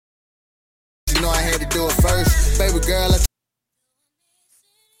had to do it first. Baby girl,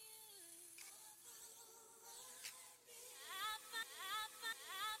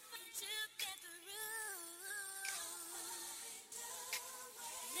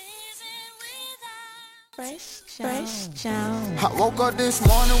 Fresh Jones. I woke up this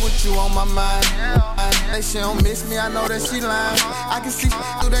morning with you on my mind. Say she don't miss me, I know that she lying. I can see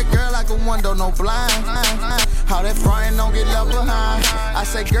through that girl like a window, no blind. How that frying don't get left behind. I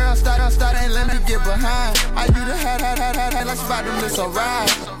say, girl, start, ain't let me get behind. I you the had, like she about to miss a ride.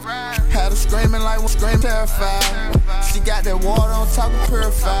 Had her screaming like one scream terrified. She got that water on top of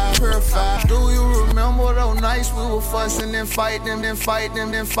purified. Do you remember those nights we were fussing and fighting, then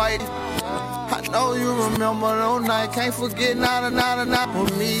fighting. I know you remember those nights, can't forget not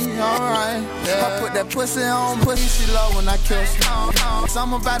with me, alright. Yeah. I put that pussy on, she love when I kiss her.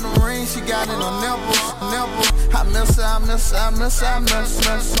 Something about the ring she got in her nipples. I miss her.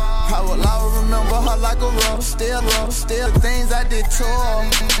 I will always remember her like a rubber, still the things I did to her.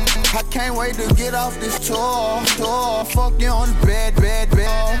 I can't wait to get off this tour. Fuck you on the bed.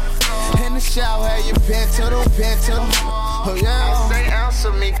 In the shower, have your pet to the. Oh yeah. I say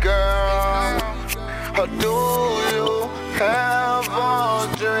answer me, girl. Or do you have a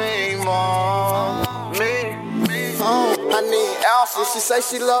dream of me? Oh, I need ounces. She say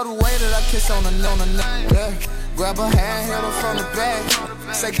she love the way that I kiss on her neck. Yeah. Grab her hand, hit her from the back.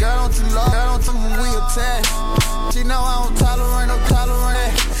 Say, girl, don't you love when we attach? She know I don't tolerate.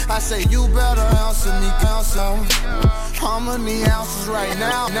 I say, you better answer me, how many ounces right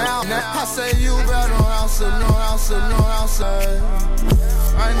now? I say, you better answer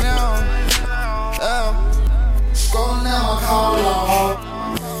right now. Scroll now, call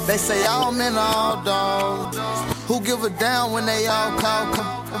on. They say all men are all dogs. Who give a damn when they all call?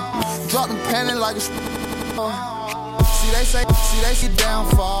 Drop them panties like a See they see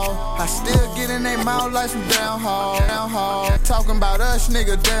downfall. I still get in their mouth like some down hall. Talking about us,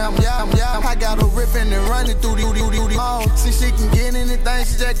 nigga, damn, yeah. I got her ripping and running through the mall. See, she can get anything,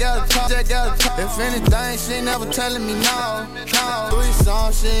 she just gotta talk. If anything, she ain't never telling me no. 3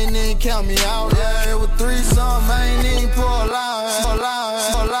 songs, she ain't even count me out. Yeah, it was 3 songs, I ain't even pull out.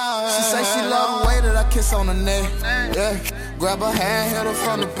 She say she love the way that I kiss on her neck. Yeah. Grab her hand, hit her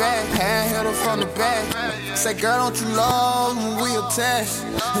from the back. Say, girl, don't you love when we attach?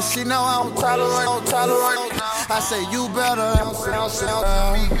 And she know I don't tolerate. I say, you better answer.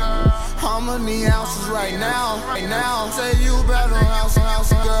 How many ounces right now? Say, you better answer,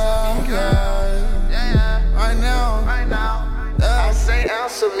 girl. Yeah. Right now. I say,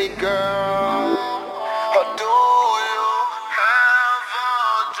 answer me, girl. Or do you have a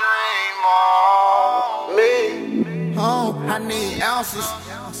dream of me? Oh, I need ounces.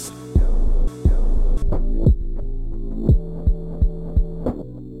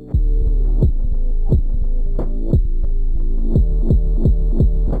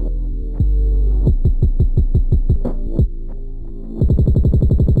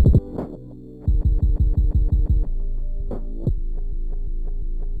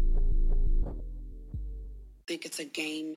 Think it's a game.